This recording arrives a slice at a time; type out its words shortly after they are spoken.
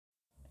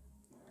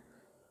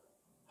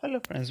Hello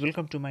friends,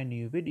 welcome to my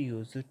new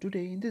video. So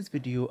today in this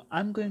video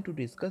I'm going to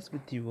discuss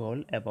with you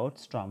all about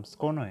Strum's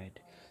conoid.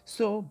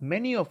 So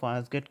many of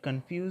us get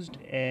confused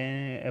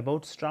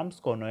about Strum's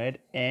conoid,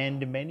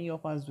 and many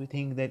of us we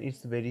think that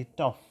it's very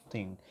tough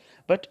thing.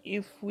 But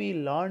if we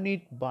learn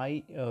it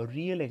by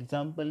real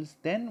examples,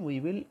 then we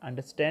will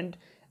understand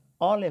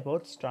all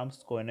about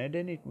Strum's conoid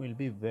and it will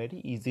be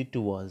very easy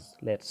to us.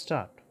 Let's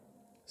start.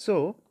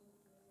 So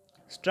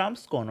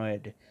Strum's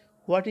conoid.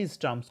 What is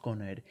Strum's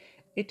conoid?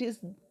 It is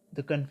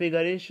the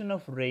configuration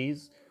of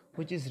rays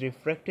which is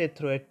refracted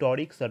through a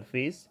toric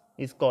surface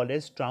is called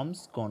as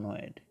Strum's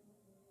conoid.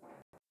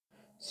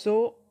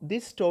 So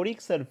this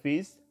toric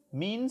surface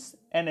means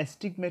an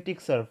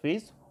astigmatic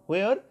surface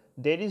where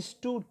there is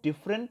two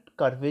different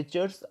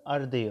curvatures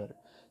are there.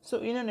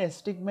 So in an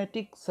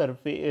astigmatic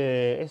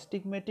surface,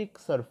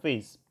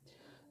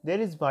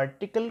 there is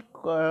vertical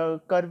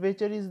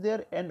curvature is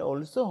there and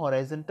also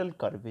horizontal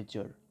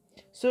curvature.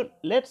 So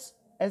let's,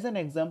 as an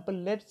example,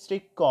 let's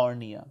take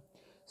cornea.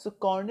 So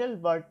corneal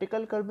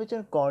vertical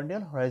curvature,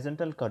 corneal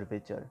horizontal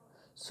curvature.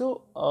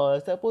 So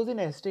suppose in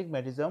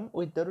astigmatism,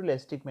 with the rule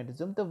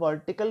astigmatism, the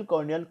vertical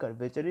corneal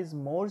curvature is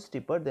more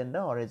steeper than the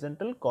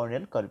horizontal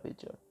corneal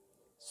curvature.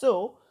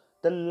 So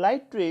the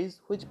light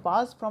rays which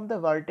pass from the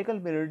vertical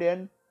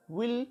meridian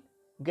will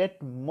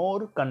get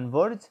more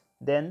converged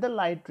than the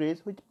light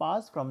rays which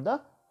pass from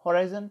the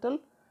horizontal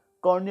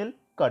corneal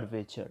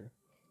curvature.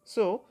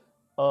 So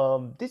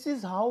this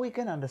is how we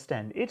can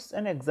understand. It's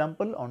an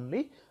example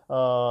only. We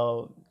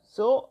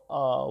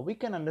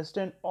can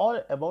understand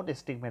all about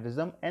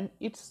astigmatism and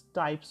its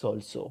types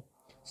also.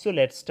 So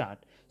let's start.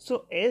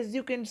 So as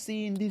you can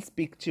see in this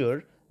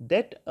picture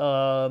that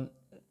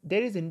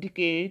there is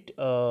indicate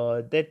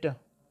that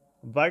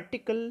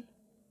vertical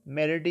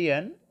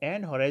meridian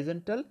and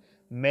horizontal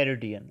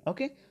meridian.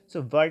 Okay,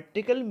 so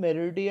vertical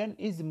meridian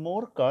is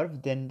more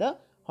curved than the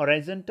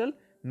horizontal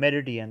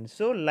meridian.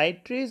 So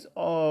light rays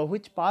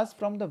which pass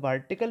from the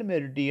vertical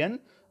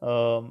meridian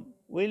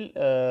will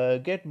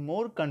get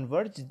more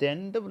converged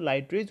than the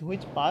light rays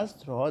which pass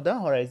through the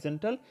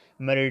horizontal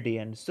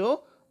meridian.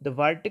 So the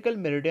vertical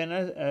meridian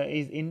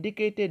is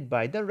indicated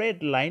by the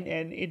red line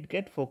and it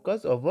get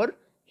focused over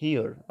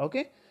here.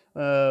 Okay,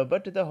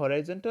 but the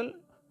horizontal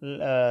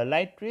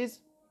light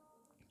rays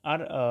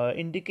are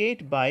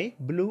indicate by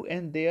blue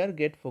and they are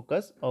get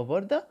focus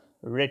over the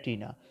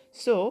retina.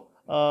 So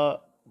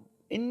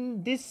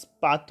in this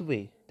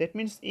pathway, that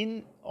means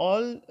in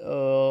all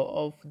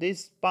of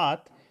this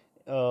path,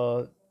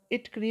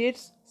 it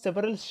creates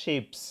several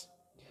shapes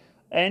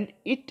and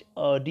it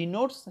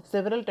denotes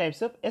several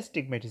types of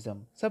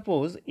astigmatism.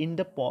 Suppose in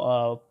the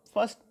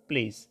first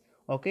place,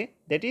 okay,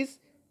 that is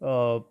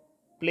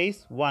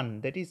place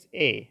 1, that is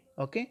A.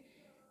 Okay,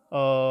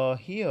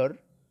 here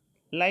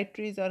light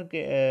rays are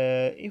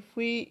if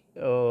we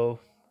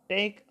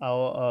take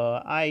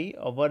our eye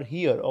over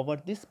here over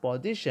this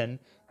position,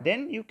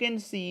 then you can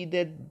see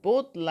that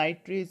both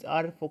light rays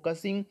are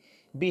focusing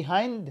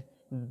behind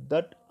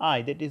that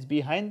eye, that is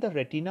behind the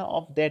retina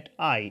of that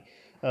eye.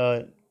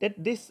 That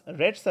this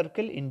red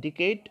circle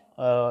indicate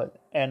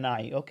an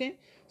eye. Okay,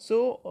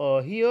 so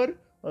here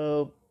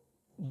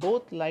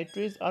both light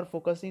rays are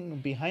focusing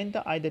behind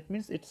the eye, that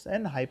means it's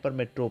an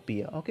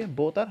hypermetropia. Okay,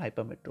 both are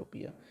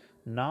hypermetropia.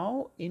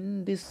 Now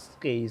in this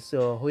case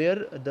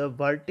where the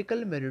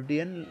vertical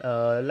meridian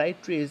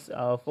light rays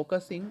are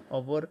focusing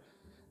over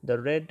the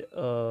red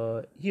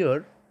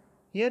here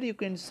you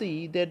can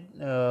see that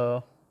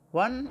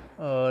one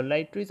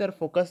light rays are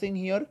focusing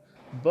here,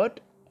 but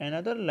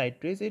another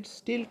light rays it's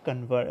still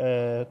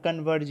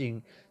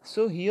converging.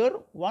 So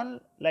here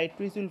one light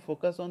rays will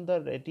focus on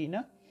the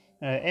retina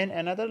and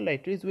another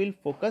light rays will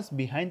focus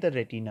behind the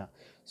retina.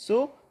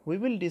 So we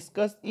will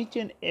discuss each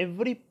and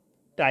every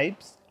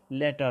types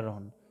later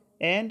on,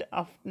 and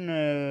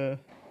after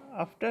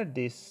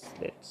this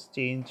let's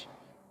change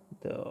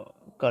the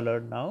color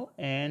now.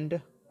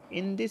 And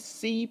in this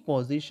C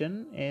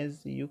position,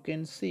 as you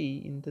can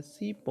see in the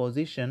C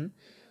position,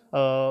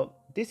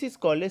 this is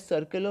called a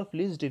circle of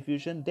least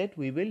diffusion that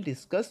we will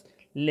discuss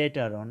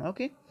later on.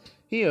 Okay,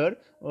 here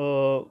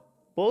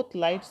both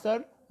lights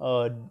are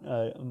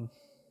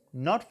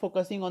not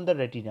focusing on the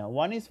retina.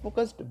 One is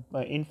focused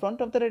in front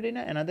of the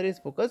retina, another is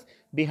focused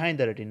behind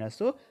the retina.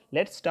 So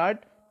let's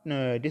start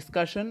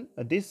discussion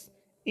this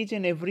each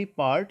and every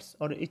parts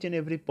or each and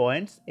every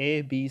points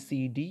A, B,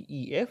 C, D,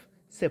 E, F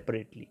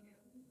separately.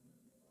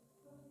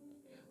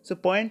 So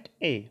point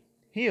A,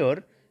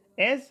 here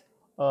as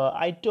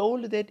I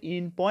told that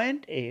in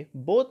point A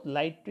both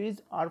light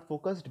rays are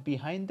focused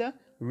behind the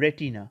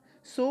retina.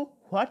 So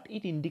what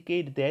it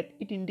indicate, that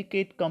it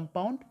indicate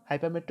compound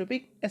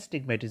hypermetropic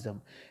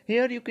astigmatism.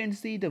 Here you can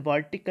see the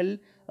vertical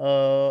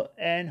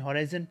and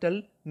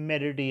horizontal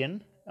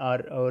meridian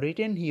are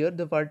written here.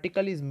 The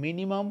vertical is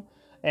minimum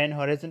and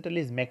horizontal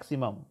is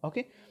maximum.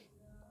 Okay,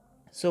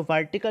 so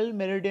vertical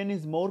meridian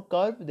is more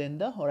curved than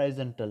the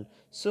horizontal.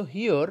 So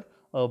here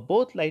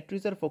both light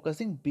rays are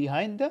focusing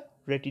behind the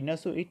retina.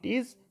 So it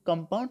is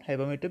compound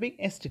hypometropic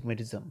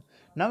astigmatism.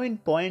 Now in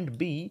point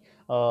B,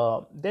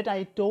 that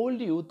I told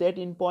you that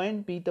in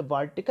point B the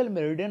vertical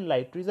meridian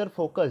light rays are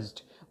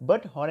focused,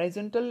 but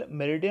horizontal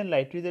meridian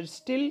light rays are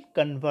still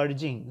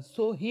converging.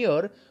 So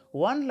here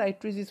one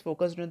light ray is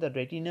focused on the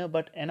retina,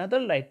 but another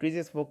light ray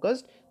is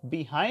focused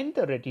behind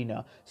the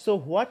retina. So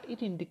what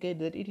it indicates,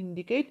 that it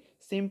indicates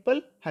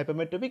simple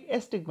hypometropic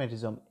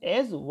astigmatism,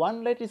 as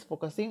one light is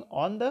focusing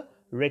on the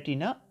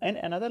retina and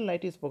another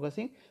light is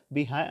focusing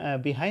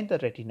behind the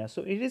retina.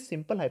 So it is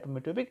simple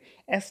hypometropic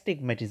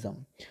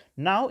astigmatism.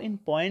 Now in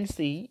point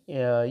C,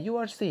 you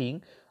are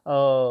seeing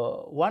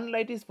one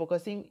light is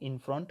focusing in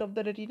front of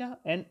the retina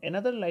and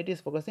another light is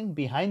focusing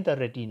behind the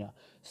retina.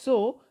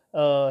 So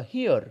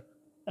here,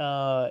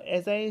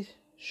 as I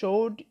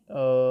showed,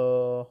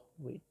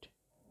 wait,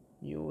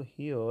 you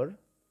here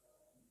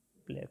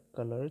black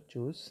color,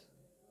 choose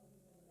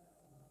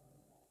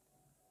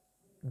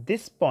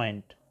this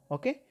point.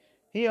 Okay,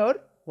 here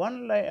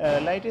one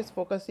light is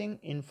focusing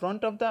in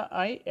front of the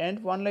eye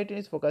and one light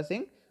is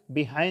focusing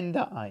behind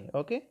the eye.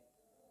 Okay,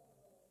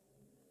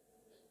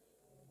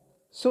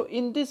 so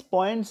in this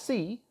point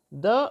C,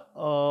 the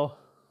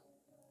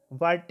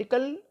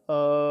vertical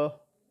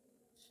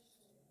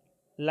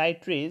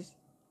light rays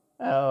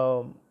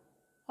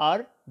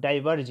are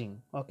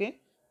diverging. Okay,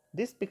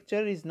 this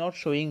picture is not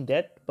showing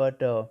that,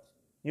 but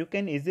you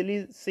can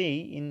easily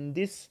see in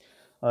this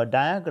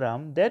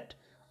diagram that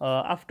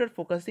after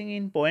focusing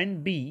in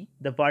point B,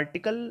 the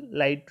vertical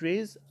light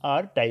rays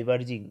are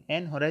diverging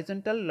and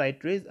horizontal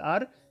light rays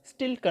are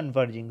still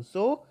converging.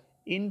 So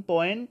in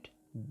point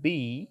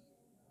B,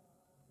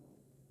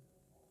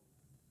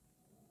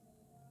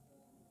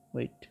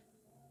 wait,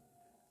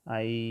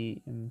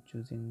 I am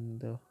choosing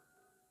the,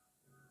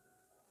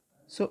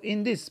 so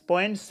in this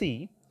point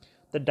C,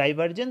 the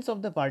divergence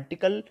of the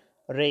vertical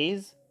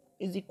rays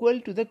is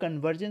equal to the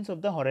convergence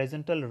of the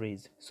horizontal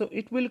rays. So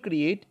it will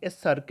create a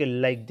circle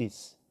like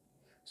this.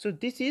 So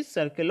this is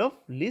circle of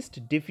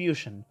least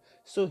diffusion.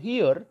 So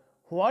here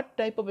what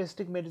type of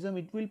astigmatism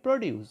it will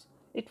produce?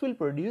 It will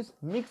produce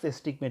mixed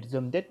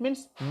astigmatism. That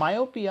means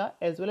myopia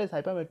as well as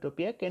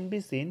hypermetropia can be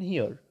seen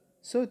here.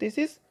 So this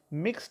is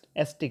mixed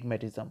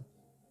astigmatism.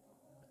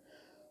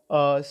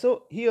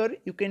 So here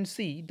you can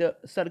see the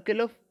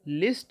circle of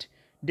least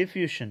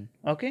diffusion.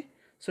 Okay,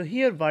 so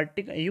here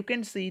vertical, you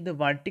can see the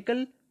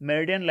vertical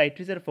meridian light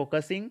rays are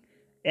focusing,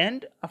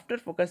 and after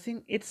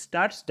focusing it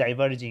starts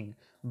diverging,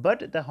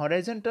 but the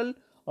horizontal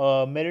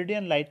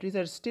meridian light rays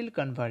are still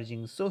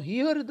converging. So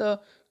here the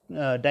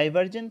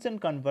divergence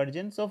and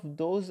convergence of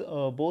those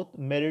both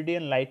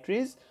meridian light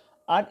rays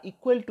are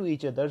equal to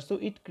each other, so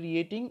it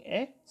creating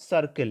a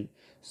circle.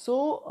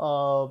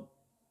 So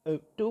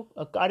to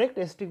correct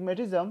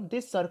astigmatism,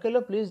 this circle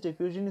of least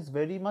diffusion is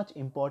very much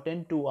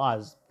important to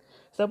us.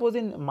 Suppose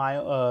in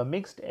my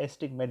mixed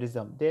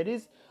astigmatism, there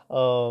is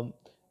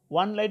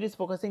one light is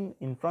focusing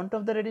in front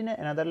of the retina,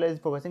 another light is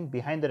focusing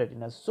behind the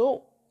retina.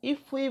 So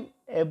if we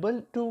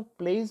able to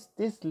place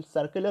this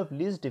circle of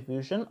least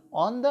diffusion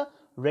on the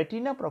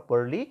retina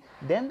properly,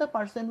 then the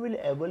person will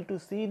able to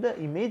see the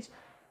image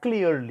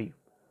clearly.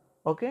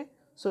 Okay,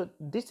 so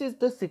this is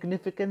the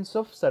significance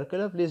of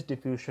circle of least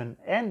diffusion,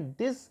 and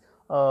this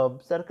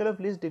circle of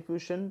least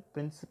diffusion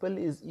principle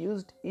is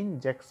used in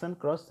Jackson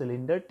cross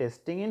cylinder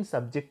testing in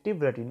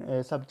subjective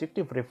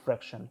subjective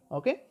refraction.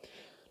 Okay,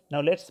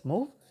 now let's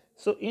move.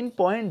 So in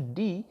point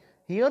D,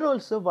 here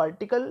also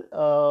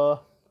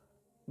vertical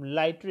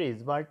light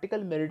rays,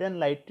 vertical meridian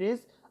light rays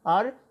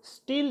are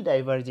still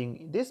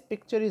diverging. This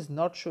picture is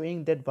not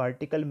showing that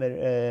vertical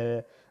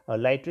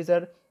light rays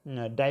are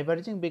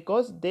diverging,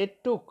 because they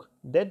took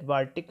that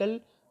vertical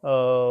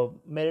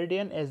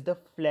meridian as the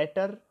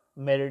flatter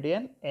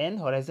meridian and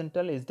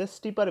horizontal is the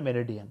steeper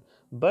meridian.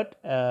 But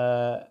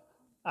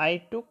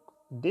I took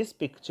this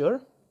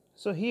picture.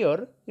 So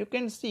here you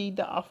can see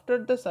the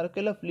after the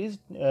circle of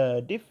least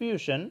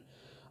diffusion,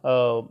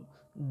 uh,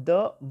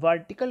 the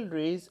vertical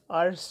rays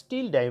are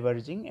still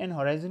diverging and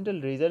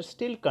horizontal rays are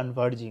still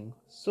converging.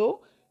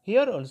 So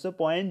here also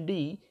point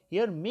D,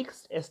 here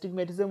mixed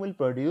astigmatism will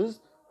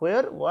produce,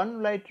 where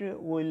one light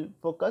will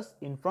focus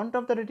in front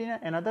of the retina,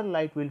 another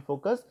light will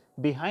focus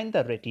behind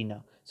the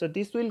retina. So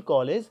this will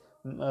call as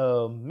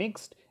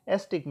mixed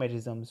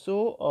astigmatism.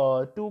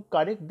 So to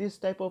correct this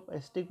type of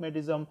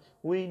astigmatism,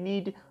 we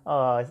need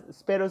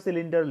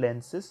spirocylinder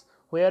lenses,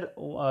 where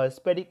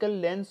spherical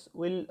lens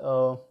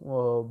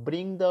will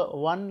bring the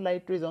one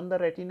light rays on the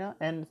retina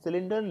and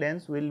cylinder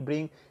lens will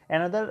bring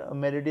another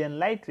meridian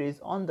light rays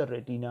on the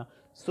retina.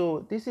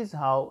 So this is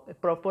how a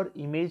proper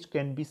image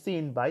can be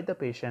seen by the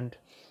patient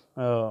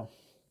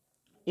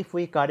if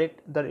we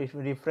correct the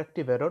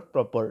refractive error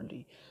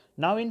properly.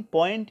 Now in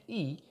point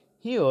E,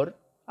 here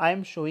I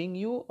am showing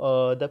you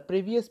the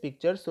previous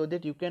picture so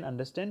that you can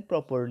understand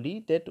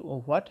properly that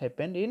what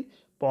happened in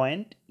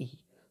point E.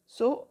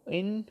 So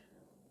in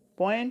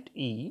point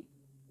E,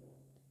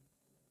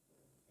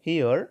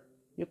 here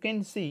you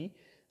can see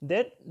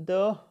that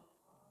the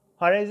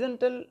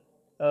horizontal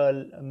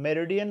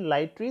meridian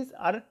light rays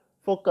are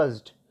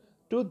focused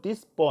to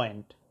this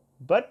point,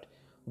 but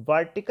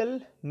vertical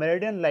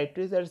meridian light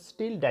rays are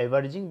still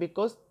diverging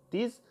because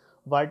these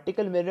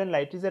vertical meridian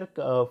light rays are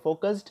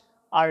focused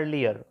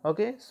earlier.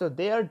 Okay, so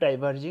they are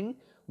diverging,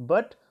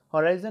 but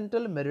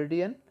horizontal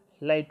meridian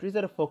light rays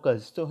are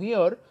focused. So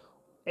here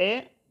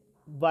a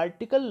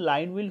vertical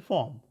line will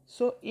form.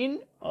 So in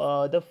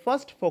the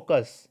first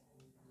focus,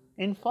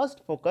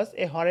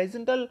 a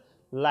horizontal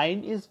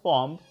line is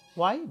formed.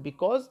 Why?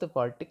 Because the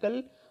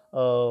vertical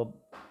uh,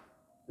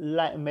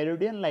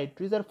 meridian light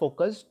rays are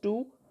focused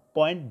to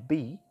point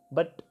B,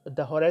 but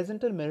the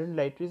horizontal meridian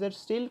light rays are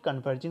still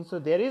converging. So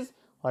there is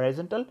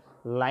horizontal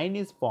line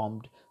is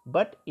formed,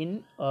 but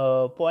in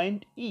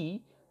point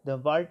E, the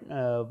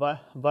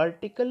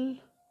vertical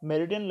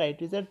meridian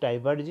light rays are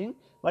diverging,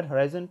 but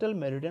horizontal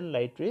meridian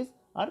light rays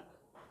are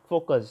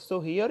focused. So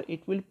here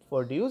it will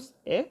produce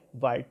a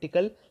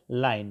vertical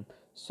line.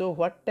 So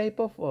what type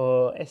of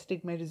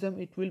astigmatism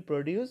it will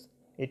produce?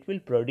 It will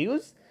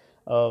produce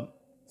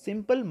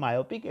simple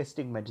myopic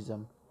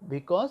astigmatism,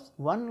 because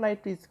one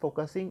light is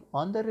focusing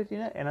on the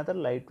retina, another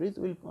light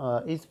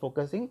is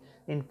focusing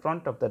in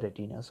front of the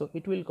retina. So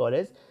it will call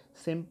as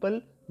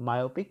simple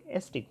myopic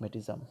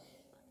astigmatism.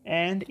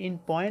 And in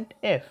point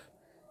F,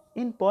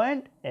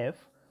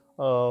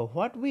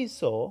 what we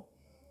saw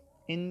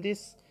in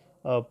this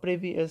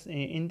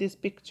in this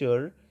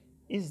picture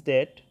is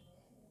that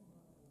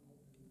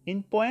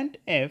in point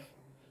F,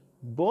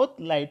 both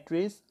light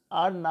rays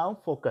are now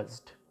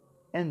focused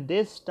and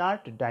they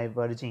start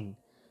diverging.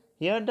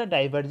 Here the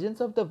divergence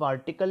of the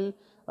vertical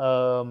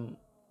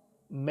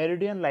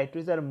meridian light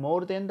rays are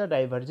more than the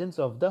divergence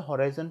of the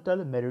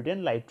horizontal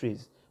meridian light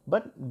rays,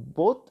 but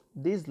both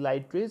these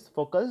light rays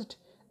focused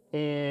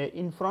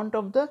in front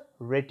of the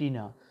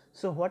retina.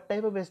 So what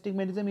type of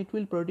astigmatism it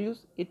will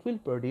produce? It will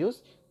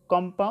produce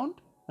compound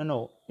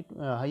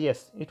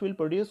it will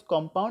produce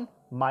compound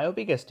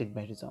myopic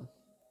astigmatism.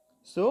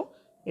 So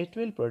it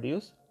will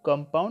produce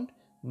compound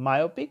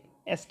myopic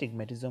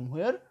astigmatism,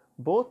 where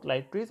both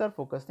light rays are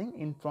focusing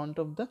in front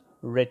of the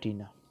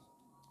retina.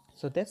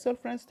 So that's all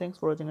friends, thanks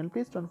for watching, and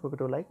please don't forget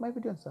to like my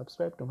video and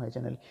subscribe to my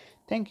channel.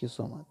 Thank you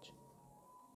so much.